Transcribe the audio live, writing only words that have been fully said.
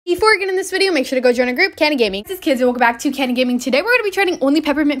Before we get in this video, make sure to go join our group, Candy Gaming. This is Kids and welcome back to Candy Gaming. Today we're going to be trading only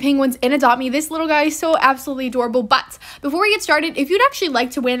Peppermint penguins in Adopt Me. This little guy is so absolutely adorable. But before we get started, if you'd actually like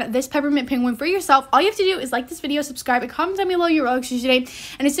to win this Peppermint penguin for yourself, all you have to do is like this video, subscribe, and comment down below your ROBUX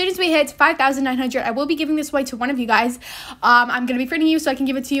username. And as soon as we hit 5,900, I will be giving this away to one of you guys. I'm going to be friending you so I can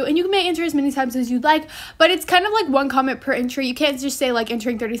give it to you. And you may enter as many times as you'd like, but it's kind of like one comment per entry. You can't just say like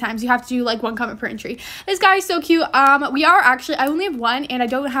entering 30 times. You have to do like one comment per entry. This guy is so cute. I only have one and I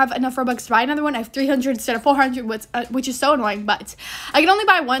don't have enough ROBUX to buy another one. I have 300 instead of 400, which is so annoying, but I can only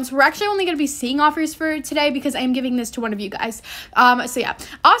buy one. So we're actually only going to be seeing offers for today because I am giving this to one of you guys. So yeah.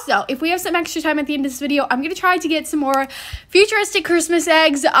 Also, if we have some extra time at the end of this video, I'm going to try to get some more futuristic Christmas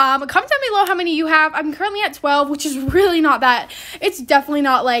eggs. Comment down below how many you have. I'm currently at 12, which is really not that. It's definitely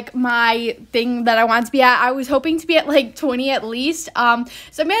not like my thing that I want to be at. I was hoping to be at like 20 at least. So I'm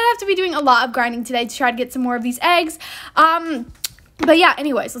going to have to be doing a lot of grinding today to try to get some more of these eggs. But yeah,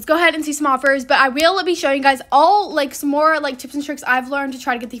 anyways, let's go ahead and see some offers. But I will be showing you guys all like some more like tips and tricks I've learned to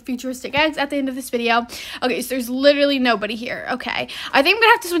try to get the futuristic eggs at the end of this video. Okay, so there's literally nobody here. Okay, I think I'm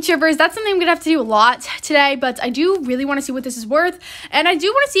gonna have to switch servers. That's something I'm gonna have to do a lot today, but I do really want to see what this is worth, and I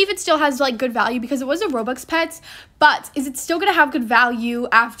do want to see if it still has like good value because it was a ROBUX pet. But is it still going to have good value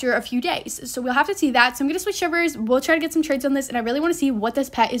after a few days? So we'll have to see that. So I'm going to switch servers. We'll try to get some trades on this. And I really want to see what this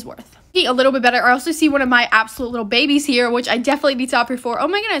pet is worth. A little bit better. I also see one of my absolute little babies here, which I definitely need to offer for. Oh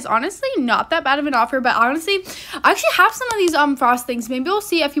my goodness. Honestly, not that bad of an offer. But honestly, I actually have some of these frost things. Maybe we'll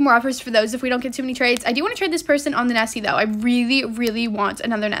see a few more offers for those if we don't get too many trades. I do want to trade this person on the Nessie though. I really, really want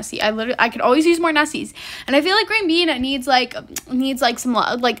another Nessie. I could always use more Nessies. And I feel like Green Bean needs some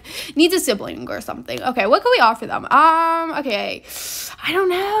love. Needs a sibling or something. Okay, what can we offer them? Okay, I don't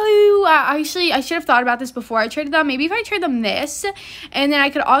know. I should have thought about this before I traded them. Maybe if I trade them this, and then I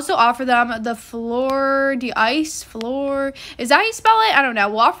could also offer them the floor, is that how you spell it? I don't know.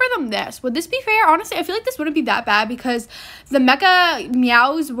 We'll offer them this. Would this be fair? Honestly, I feel like this wouldn't be that bad because the mecha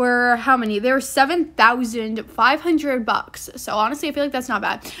meows were how many? They were 7,500 bucks. So honestly, I feel like that's not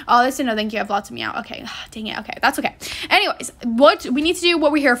bad. Oh, listen, no, thank you. I have lots of meow. Okay, dang it. Okay, that's okay. Anyways, what we need to do,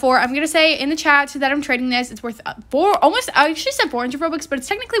 what we're here for, I'm gonna say in the chat that I'm trading this. It's worth I actually said 400 Robux, but it's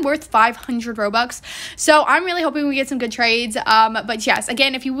technically worth 500 Robux. So I'm really hoping we get some good trades. But yes,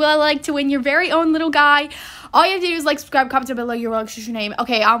 again, if you would like to win your very own little guy, all you have to do is like, subscribe, comment down below your ROBUX username.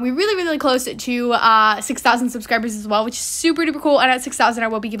 Okay, we're really, really close to 6,000 subscribers as well, which is super duper cool. And at 6,000, I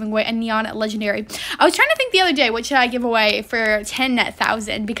will be giving away a Neon Legendary. I was trying to think the other day, what should I give away for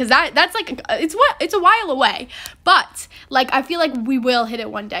 10,000? Because that's like, it's a while away. But like, I feel like we will hit it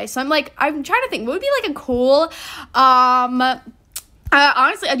one day. So I'm trying to think, what would be like a cool,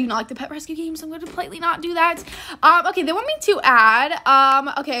 honestly, I do not like the pet rescue game, so I'm going to politely not do that. Okay, they want me to add.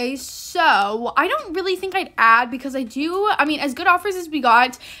 Okay, so I don't really think I'd add because as good offers as we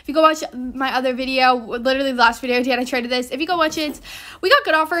got, if you go watch my other video, literally the last video I traded this, if you go watch it, we got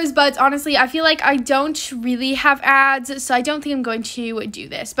good offers, but honestly, I feel like I don't really have ads, so I don't think I'm going to do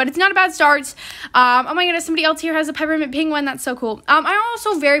this, but it's not a bad start. Oh my goodness, somebody else here has a Peppermint penguin. That's so cool. I'm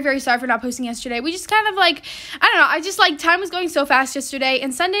also very, very sorry for not posting yesterday. We just kind of I don't know, I just time was going so fast yesterday,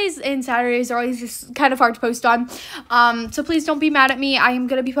 and Sundays and Saturdays are always just kind of hard to post on, so please don't be mad at me. I am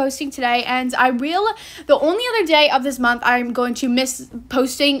going to be posting today, and the only other day of this month I'm going to miss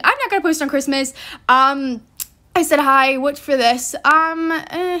posting. I'm not going to post on Christmas. I said hi, what's for this?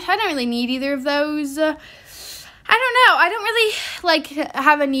 I don't really need either of those. I don't know. I don't really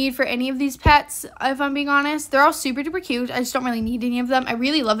have a need for any of these pets, if I'm being honest. They're all super duper cute. I just don't really need any of them. I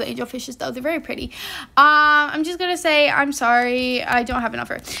really love the angel fishes though. They're very pretty. I'm just gonna say I'm sorry. I don't have an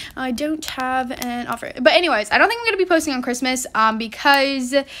offer. I don't have an offer. But anyways, I don't think I'm gonna be posting on Christmas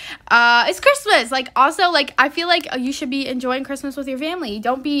because it's Christmas. Also I feel like you should be enjoying Christmas with your family.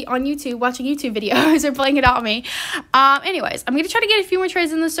 Don't be on YouTube watching YouTube videos or playing it on me. Anyways, I'm gonna try to get a few more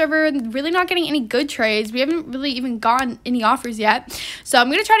trades in the server. Really not getting any good trades. We haven't really even gotten any offers yet, so I'm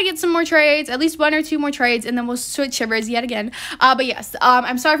gonna try to get some more trades, at least 1 or 2 more trades, and then we'll switch servers yet again. But yes,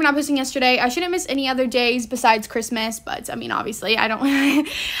 I'm sorry for not posting yesterday. I shouldn't miss any other days besides Christmas, but I mean, obviously I don't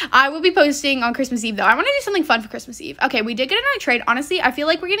I will be posting on Christmas Eve though. I want to do something fun for Christmas Eve. Okay, we did get another trade. Honestly, I feel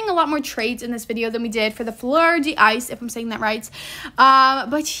like we're getting a lot more trades in this video than we did for the Fleur d'Ice, if I'm saying that right.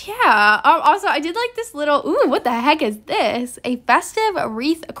 But yeah, also I did this little, ooh, what the heck is this? A festive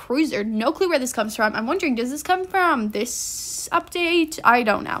wreath cruiser. No clue where this comes from. I'm wondering, does this come from this update? I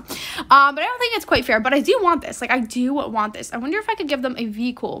don't know. But I don't think it's quite fair, but I do want this. I do want this. I wonder if I could give them a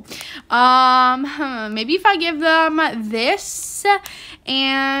vehicle. Maybe if I give them this,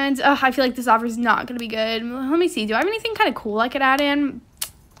 and I feel like this offer is not going to be good. Let me see. Do I have anything kind of cool I could add in?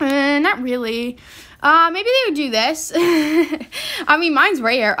 Not really. Maybe they would do this. I mean, mine's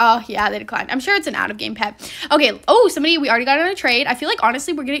rare. Oh, yeah, they declined. I'm sure it's an out-of-game pet. Okay. Oh, we already got on a trade. I feel like,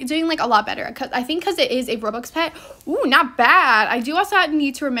 honestly, we're doing, like, a lot better. Because it is a Robux pet. Ooh, not bad. I do also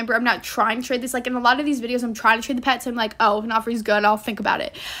need to remember I'm not trying to trade this. Like, in a lot of these videos, I'm trying to trade the pets. I'm like, oh, if an offer is good, I'll think about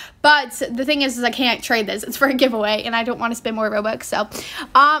it. But the thing is I can't trade this. It's for a giveaway, and I don't want to spend more Robux. So,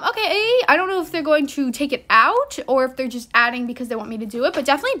 okay. I don't know if they're going to take it out or if they're just adding because they want me to do it. But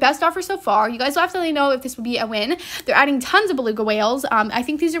definitely best offer so far. You guys will have to let me know if this will be a win. They're adding tons of beluga whales. I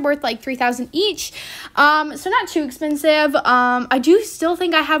think these are worth like 3,000 each. So not too expensive. I do still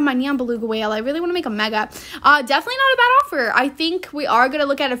think I have my neon beluga whale. I really want to make a mega. Definitely not a bad offer. I think we are going to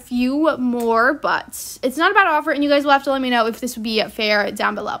look at a few more, but it's not a bad offer. And you guys will have to let me know if this would be fair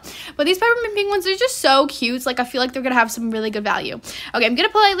down below. But these peppermint penguins are just so cute. Like, I feel like they're going to have some really good value. Okay, I'm going to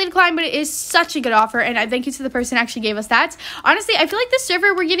politely decline, but it is such a good offer. And I thank you to the person who actually gave us that. Honestly, I feel like this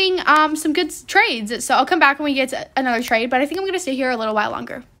server, we're getting some good trades. So I'll come back when we get another trade. But I think I'm going to stay here a little while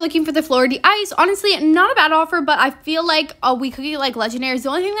longer. Looking for the Florida Ice. Honestly, not a bad offer, but I feel like we could get like legendaries. The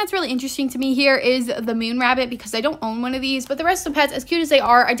only thing that's really interesting to me here is the moon rabbit because I don't own one of these. But the rest of the pets, as cute as they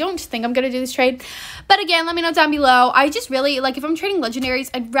are, I don't think I'm going to do this trade. But again, let me know down below. I just really, like, if I'm trading legendaries,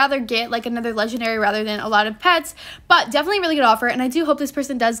 I'd rather get like another legendary rather than a lot of pets. But definitely a really good offer. And I do hope this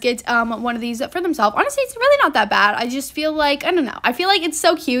person does get one of these for themselves. Honestly, it's really not that bad. I just feel like, I don't know. I feel like it's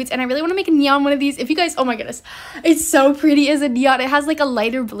so cute. And I really want to make a neon one of these. If you guys, oh my goodness. It's so pretty as a neon. It has like a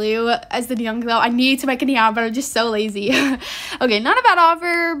lighter blue as the neon glow. I need to make a neon, but I'm just so lazy. Okay, not a bad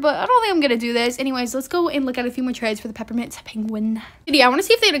offer, but I don't think I'm going to do this. Anyways, let's go and look at a few more trades for the peppermint penguin. Yeah, I want to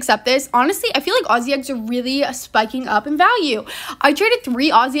see if they'd accept this. Honestly, I feel like Aussie eggs are really spiking up in value. I traded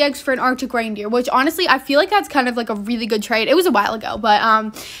 3 Aussie eggs for an Arctic reindeer, which honestly, I feel like that's kind of like a really good trade. It was a while ago, but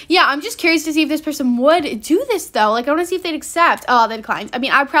yeah, I'm just curious to see if this person would do this though. Like, I want to see if they'd accept. Oh, they declined. I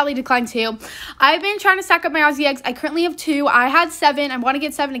mean, I'd probably decline too. I've been trying to stack up my Aussie eggs. I currently have 2. I had 7. I want to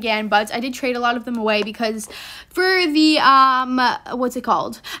get 7 again, but I did trade a lot of them away because for the, what's it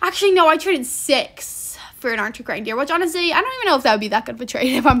called? Actually, no, I traded 6 for an Arctic reindeer, which honestly, I don't even know if that would be that good of a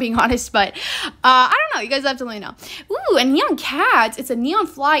trade, if I'm being honest, but I don't know. You guys have to let me know. Ooh, a neon cat. It's a neon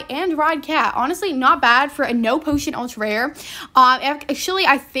fly and rod cat. Honestly, not bad for a no potion ultra rare. Actually,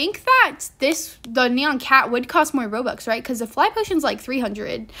 I think that the neon cat would cost more Robux, right? Because the fly potion's like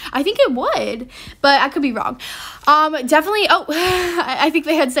 300. I think it would, but I could be wrong. Definitely, oh, I think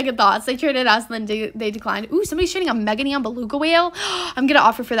they had second thoughts. They traded us and then they declined. Ooh, somebody's trading a mega neon beluga whale. I'm gonna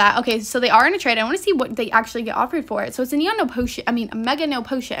offer for that. Okay, so they are in a trade. I want to see what they actually get offered for it. So it's a neon no potion, I mean a mega no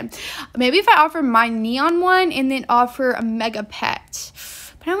potion. Maybe if I offer my neon one and then offer a mega pet.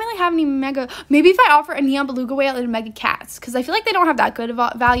 But I don't really have any mega. Maybe if I offer a neon beluga whale and a mega cats, because I feel like they don't have that good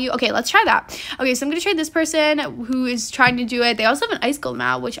of value. Okay, let's try that. Okay, so I'm gonna trade this person who is trying to do it. They also have an ice golem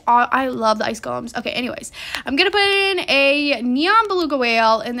out, which I love the ice golems. Okay, anyways, I'm gonna put in a neon beluga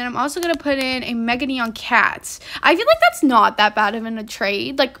whale, and then I'm also gonna put in a mega neon cat. I feel like that's not that bad of a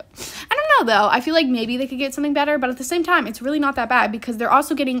trade. Like, I don't know though. I feel like maybe they could get something better, but at the same time, it's really not that bad because they're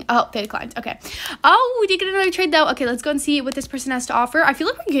also getting. Oh, they declined. Okay. Oh, we did get another trade though. Okay, let's go and see what this person has to offer. I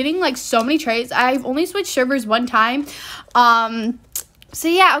feel like we're getting like so many trades. I've only switched servers one time. So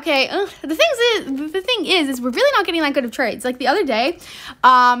yeah, okay. The thing is we're really not getting that good of trades. Like the other day,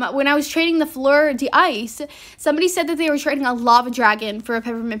 when I was trading the Fleur de Ice, somebody said that they were trading a lava dragon for a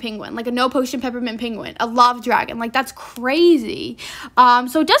peppermint penguin, like a no potion peppermint penguin, a lava dragon. Like that's crazy.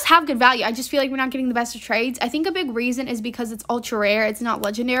 So it does have good value. I just feel like we're not getting the best of trades. I think a big reason is because it's ultra rare. It's not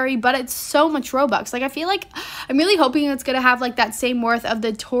legendary, but it's so much Robux. Like I feel like I'm really hoping it's gonna have like that same worth of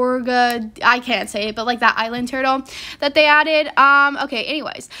the Torga. I can't say it, but like that island turtle that they added. Okay.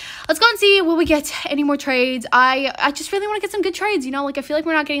 Anyways, let's go and see will we get any more trades. I just really want to get some good trades, you know, like I feel like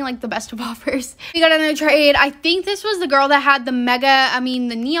we're not getting like the best of offers. We got another trade. I think this was the girl that had the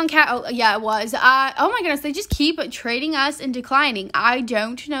the neon cat. Oh yeah, it was. Oh my goodness, they just keep trading us and declining. I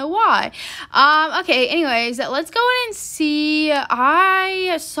don't know why. Okay, anyways, let's go in and see.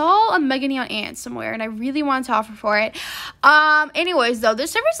 I saw a mega neon ant somewhere and I really wanted to offer for it. Anyways though, this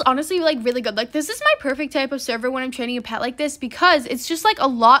server is honestly like really good. Like this is my perfect type of server when I'm training a pet like this because it's just like a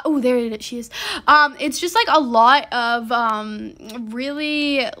lot. Oh, there it is. She is. It's just like a lot of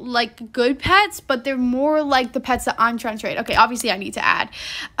really like good pets, but they're more like the pets that I'm trying to trade. Okay, obviously I need to add.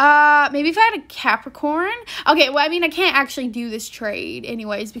 Maybe if I had a Capricorn. Okay, well I mean I can't actually do this trade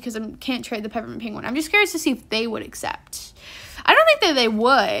anyways because I can't trade the peppermint penguin. I'm just curious to see if they would accept. I don't think that they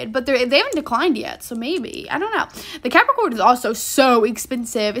would, but they haven't declined yet, so maybe. I don't know. The Capricorn is also so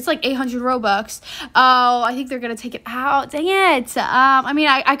expensive. It's like 800 Robux. Oh, I think they're going to take it out. Dang it. I mean,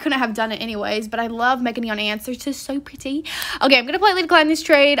 I couldn't have done it anyways, but I love Mega Neon Ants. They're just so pretty. Okay, I'm going to politely decline this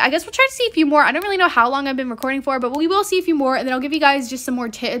trade. I guess we'll try to see a few more. I don't really know how long I've been recording for, but we will see a few more, and then I'll give you guys just some more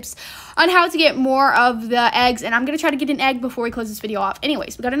tips on how to get more of the eggs, and I'm going to try to get an egg before we close this video off.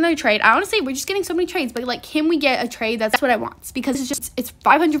 Anyways, we got another trade. I honestly, we're just getting so many trades, but like, can we get a trade? That's what I want, because it's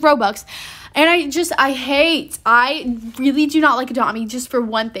 500 Robux, and I really do not like Adopt-Me just for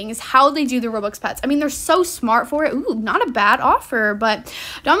one thing, is how they do the Robux pets. I mean, they're so smart for it. Ooh, not a bad offer, but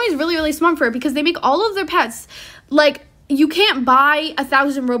Adopt-Me is really, really smart for it, because they make all of their pets, like, you can't buy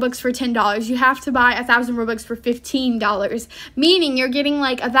 1,000 Robux for $10. You have to buy 1,000 Robux for $15, meaning you're getting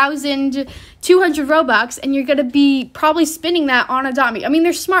like 1,200 Robux, and you're gonna be probably spending that on Adopt-Me. I mean,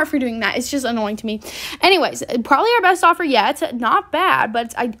 they're smart for doing that. It's just annoying to me. Anyways, probably our best offer yet. Not bad,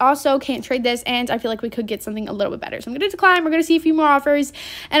 but I also can't trade this, and I feel like we could get something a little bit better. So I'm gonna decline. We're gonna see a few more offers,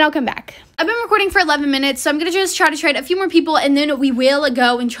 and I'll come back. I've been recording for 11 minutes, so I'm gonna just try to trade a few more people, and then we will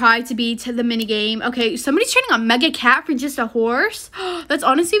go and try to beat the mini game. Okay, somebody's trading a Mega Cat for just a horse. That's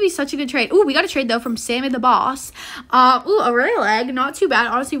honestly be such a good trade. Ooh, we got a trade though from Sammy the Boss. Ooh, a royal egg, not too bad.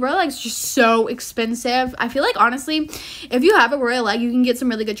 Honestly, royal eggs just so expensive. I feel like honestly, if you have a royal egg, you can get some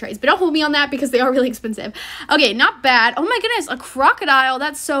really good trades, but don't hold me on that because they are really expensive. Okay, not bad. Oh my goodness, a crocodile.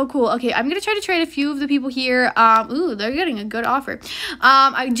 That's so cool. Okay, I'm gonna try to trade a few of the people here. Ooh, they're getting a good offer.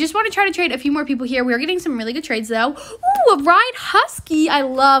 I just want to try to trade a few more people here. We are getting some really good trades though. Ooh, a ride husky. I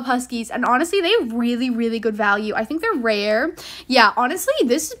love huskies, and honestly, they have really, really good value. I think they're rare. Yeah, honestly,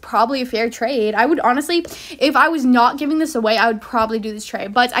 this is probably a fair trade. I would honestly, if I was not giving this away, I would probably do this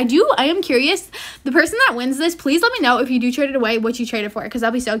trade. But I am curious. The person that wins this, please let me know if you do trade it away, what you trade it for, because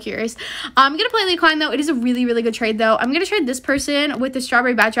I'll be so curious. I'm going to play the decline, though. It is a really, really good trade, though. I'm going to trade this person with the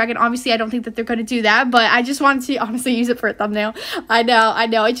strawberry bat dragon. Obviously, I don't think that they're going to do that, but I just wanted to honestly use it for a thumbnail. I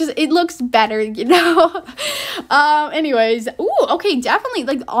know. It looks better, you know? Anyways. Ooh, okay, definitely.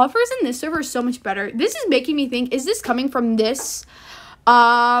 Like, the offers in this server are so much better. This is making me think, is this coming from this?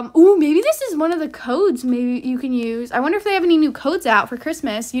 Ooh, maybe this is one of the codes maybe you can use. I wonder if they have any new codes out for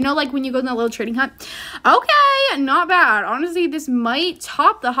Christmas. You know, like when you go in that little trading hut. Okay, not bad. Honestly, this might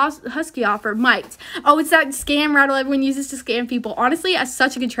top the husky offer. Might. Oh, it's that scam rattle everyone uses to scam people. Honestly,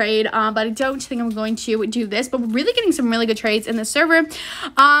 such a good trade. But I don't think I'm going to do this. But we're really getting some really good trades in the server.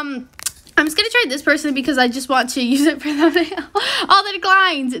 I'm just going to trade this person because I just want to use it for thumbnail. Oh, they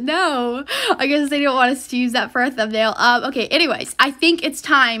declined. No. I guess they don't want us to use that for a thumbnail. Okay, anyways, I think it's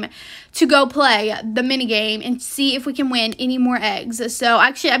time to go play the mini game and see if we can win any more eggs. So,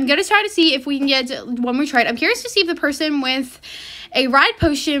 actually, I'm going to try to see if we can get one more trade. I'm curious to see if the person with a ride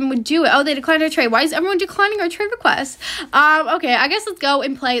potion would do it. Oh, they declined our trade. Why is everyone declining our trade request? Okay, I guess let's go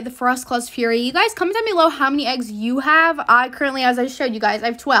and play the Frost Claws Fury. You guys, comment down below how many eggs you have. I currently, as I showed you guys, I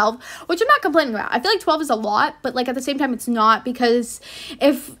have 12, which I'm not complaining about. I feel like 12 is a lot, but like at the same time, it's not, because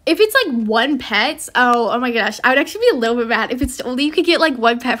if it's like one pet, oh my gosh, I would actually be a little bit mad if it's only you could get like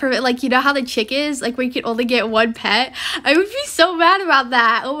one pet from it. Like, you know how the chick is, like where you can only get one pet? I would be so mad about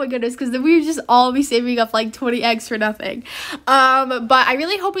that. Oh my goodness, because then we would just all be saving up like 20 eggs for nothing. But I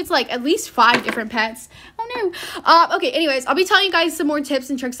really hope it's like at least 5 different pets. Oh no. Okay, anyways, I'll be telling you guys some more tips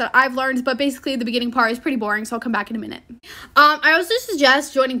and tricks that I've learned, but basically the beginning part is pretty boring, so I'll come back in a minute. I also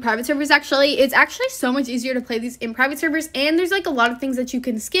suggest joining private servers. Actually, it's actually so much easier to play these in private servers, and there's like a lot of things that you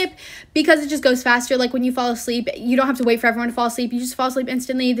can skip because it just goes faster. Like when you fall asleep, you don't have to wait for everyone to fall asleep. You just fall asleep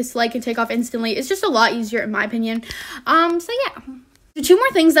instantly. This light can take off instantly. It's just a lot easier in my opinion. So yeah. The 2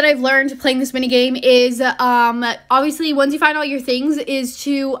 more things that I've learned playing this mini game is, obviously, once you find all your things, is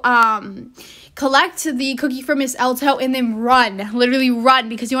to, collect the cookie from Miss Elto and then run. Literally run,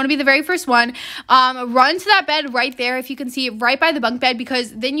 because you want to be the very first one. Run to that bed right there, if you can see it, right by the bunk bed,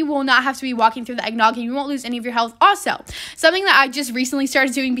 because then you will not have to be walking through the eggnog and you won't lose any of your health. Also, something that I just recently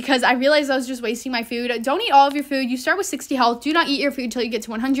started doing because I realized I was just wasting my food. Don't eat all of your food. You start with 60 health. Do not eat your food until you get to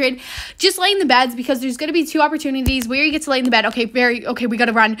 100. Just lay in the beds, because there's going to be 2 opportunities where you get to lay in the bed. Okay, we got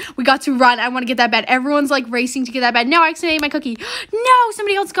to run. We got to run. I want to get that bed. Everyone's like racing to get that bed. No, I accidentally ate my cookie. No,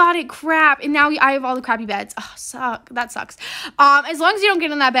 somebody else got it. Crap. And now I have all the crappy beds. Oh, that sucks. As long as you don't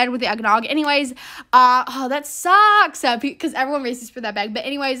get in that bed with the eggnog. Anyways, oh, that sucks, because everyone races for that bed. But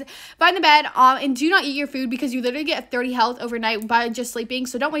anyways, find the bed, and do not eat your food, because you literally get 30 health overnight by just sleeping,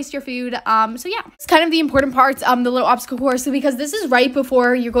 so don't waste your food. So yeah, it's kind of the important parts, the little obstacle course, because this is right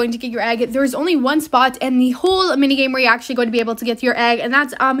before you're going to get your egg. There's only one spot in the whole mini game where you're actually going to be able to get your egg, and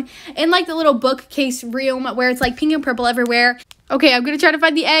that's in like the little bookcase room where it's like pink and purple everywhere. Okay, I'm going to try to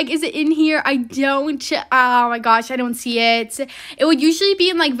find the egg. Is it in here? I don't. Oh my gosh, I don't see it. It would usually be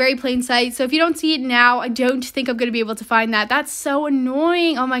in like very plain sight. So if you don't see it now, I don't think I'm going to be able to find that. That's so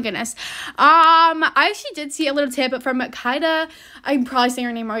annoying. Oh my goodness. I actually did see a little tip from Kaida. I'm probably saying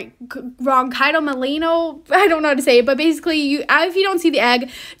her name wrong. Kaida Maleno. I don't know how to say it. But basically, if you don't see the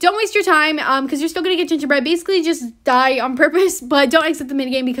egg, don't waste your time because you're still going to get gingerbread. Basically, just die on purpose. But don't exit the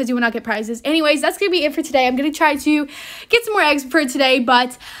minigame because you will not get prizes. Anyways, that's going to be it for today. I'm going to try to get some more eggs for today,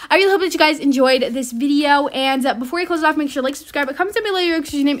 but I really hope that you guys enjoyed this video. And before you close it off, make sure to like, subscribe, comment down below your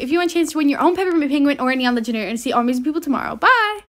name if you want a chance to win your own Peppermint Penguin or any on Legendary, and see all amazing people tomorrow. Bye.